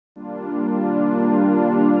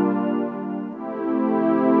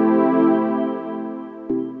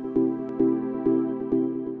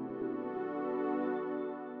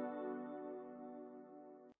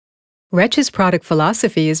Retsch's product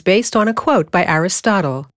philosophy is based on a quote by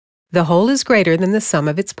Aristotle: "The whole is greater than the sum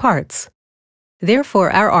of its parts."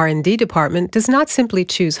 Therefore, our R&D department does not simply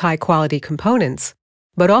choose high-quality components,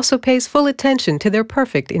 but also pays full attention to their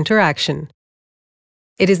perfect interaction.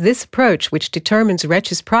 It is this approach which determines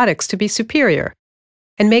Retsch's products to be superior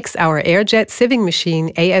and makes our Jet Sieving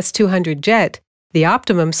Machine AS200 Jet the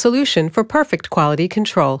optimum solution for perfect quality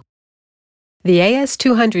control. The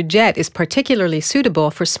AS200 Jet is particularly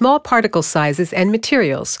suitable for small particle sizes and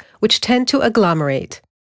materials, which tend to agglomerate.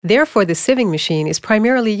 Therefore, the sieving machine is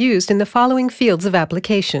primarily used in the following fields of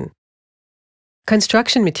application: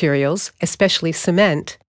 construction materials, especially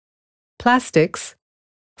cement, plastics,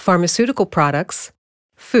 pharmaceutical products,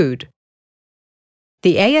 food.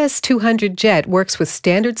 The AS200 Jet works with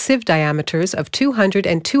standard sieve diameters of 200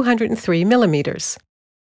 and 203 millimeters.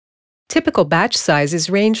 Typical batch sizes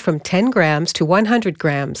range from 10 grams to 100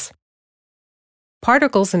 grams.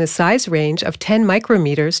 Particles in a size range of 10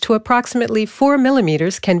 micrometers to approximately 4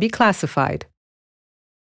 millimeters can be classified.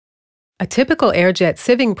 A typical air-jet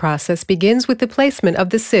sieving process begins with the placement of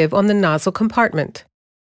the sieve on the nozzle compartment.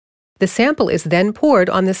 The sample is then poured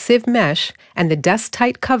on the sieve mesh, and the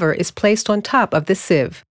dust-tight cover is placed on top of the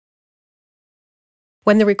sieve.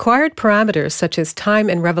 When the required parameters such as time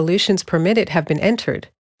and revolutions per minute have been entered,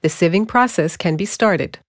 the sieving process can be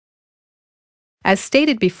started. As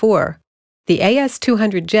stated before, the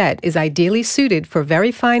AS200 Jet is ideally suited for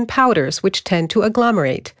very fine powders which tend to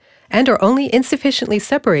agglomerate and are only insufficiently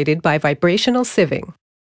separated by vibrational sieving.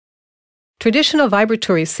 Traditional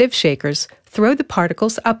vibratory sieve shakers throw the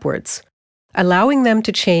particles upwards, allowing them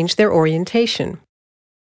to change their orientation.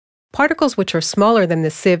 Particles which are smaller than the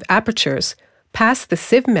sieve apertures pass the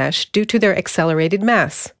sieve mesh due to their accelerated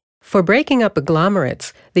mass. For breaking up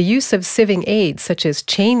agglomerates, the use of sieving aids such as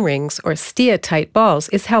chain rings or Stia-tight balls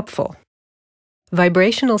is helpful.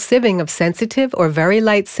 Vibrational sieving of sensitive or very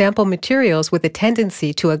light sample materials with a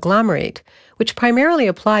tendency to agglomerate, which primarily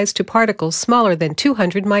applies to particles smaller than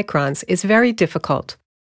 200 microns, is very difficult.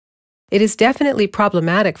 It is definitely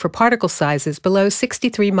problematic for particle sizes below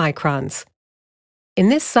 63 microns. In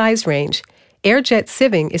this size range, air-jet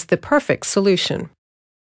sieving is the perfect solution.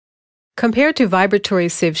 Compared to vibratory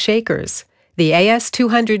sieve shakers, the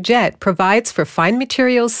AS200 Jet provides for fine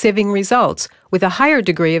materials sieving results with a higher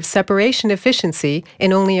degree of separation efficiency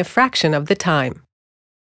in only a fraction of the time.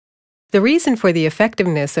 The reason for the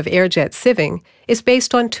effectiveness of air-jet sieving is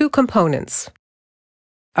based on two components: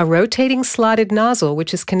 a rotating slotted nozzle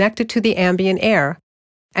which is connected to the ambient air,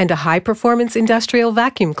 and a high-performance industrial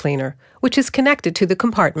vacuum cleaner which is connected to the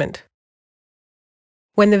compartment.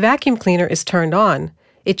 When the vacuum cleaner is turned on,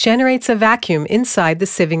 it generates a vacuum inside the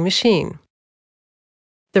sieving machine.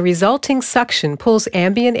 The resulting suction pulls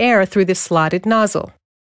ambient air through the slotted nozzle.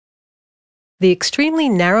 The extremely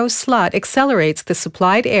narrow slot accelerates the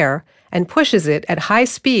supplied air and pushes it at high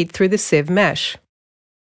speed through the sieve mesh.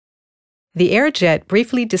 The air jet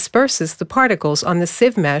briefly disperses the particles on the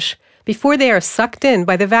sieve mesh before they are sucked in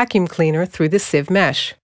by the vacuum cleaner through the sieve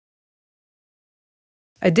mesh.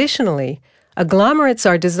 Additionally, agglomerates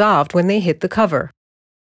are dissolved when they hit the cover.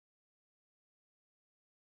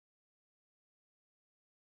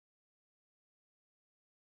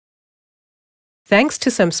 Thanks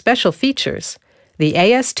to some special features, the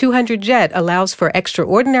AS200 Jet allows for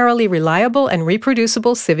extraordinarily reliable and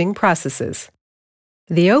reproducible sieving processes.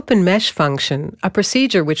 The open mesh function, a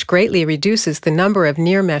procedure which greatly reduces the number of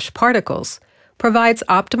near-mesh particles, provides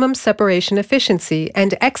optimum separation efficiency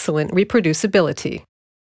and excellent reproducibility.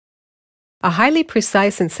 A highly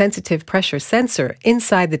precise and sensitive pressure sensor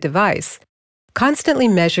inside the device constantly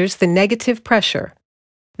measures the negative pressure.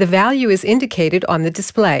 The value is indicated on the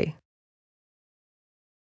display.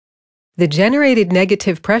 The generated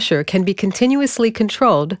negative pressure can be continuously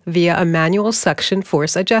controlled via a manual suction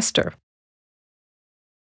force adjuster.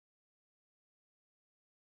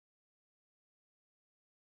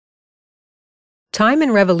 Time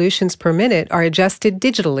and revolutions per minute are adjusted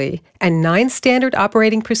digitally, and 9 standard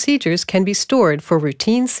operating procedures can be stored for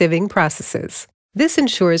routine sieving processes. This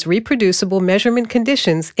ensures reproducible measurement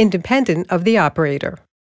conditions independent of the operator.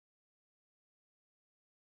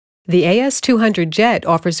 The AS200 Jet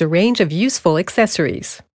offers a range of useful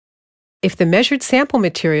accessories. If the measured sample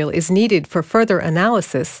material is needed for further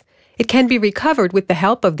analysis, it can be recovered with the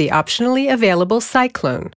help of the optionally available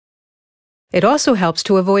cyclone. It also helps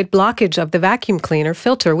to avoid blockage of the vacuum cleaner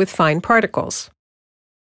filter with fine particles.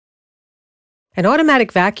 An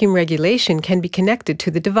automatic vacuum regulation can be connected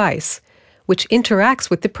to the device, which interacts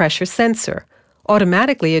with the pressure sensor,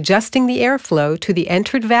 automatically adjusting the airflow to the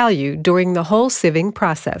entered value during the whole sieving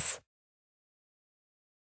process.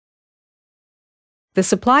 The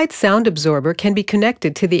supplied sound absorber can be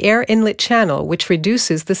connected to the air inlet channel, which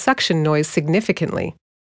reduces the suction noise significantly.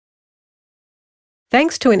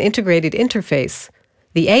 Thanks to an integrated interface,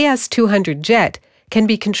 the AS200 Jet can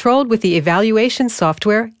be controlled with the evaluation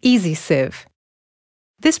software Sieve.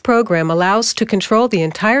 This program allows to control the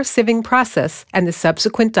entire sieving process and the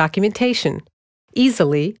subsequent documentation,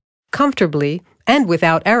 easily, comfortably, and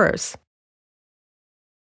without errors.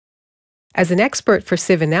 As an expert for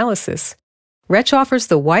sieve analysis, Retsch offers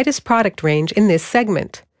the widest product range in this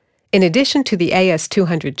segment. In addition to the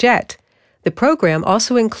AS200 Jet, the program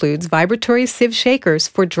also includes vibratory sieve shakers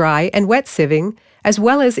for dry and wet sieving, as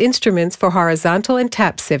well as instruments for horizontal and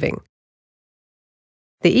tap sieving.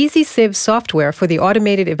 The Sieve software for the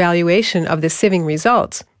automated evaluation of the sieving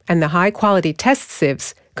results and the high-quality test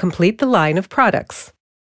sieves complete the line of products.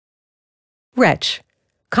 Retsch,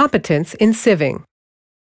 competence in sieving.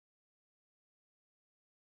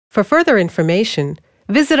 For further information,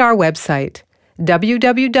 visit our website,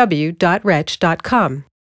 www.retsch.com.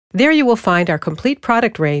 There you will find our complete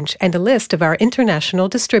product range and a list of our international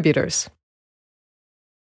distributors.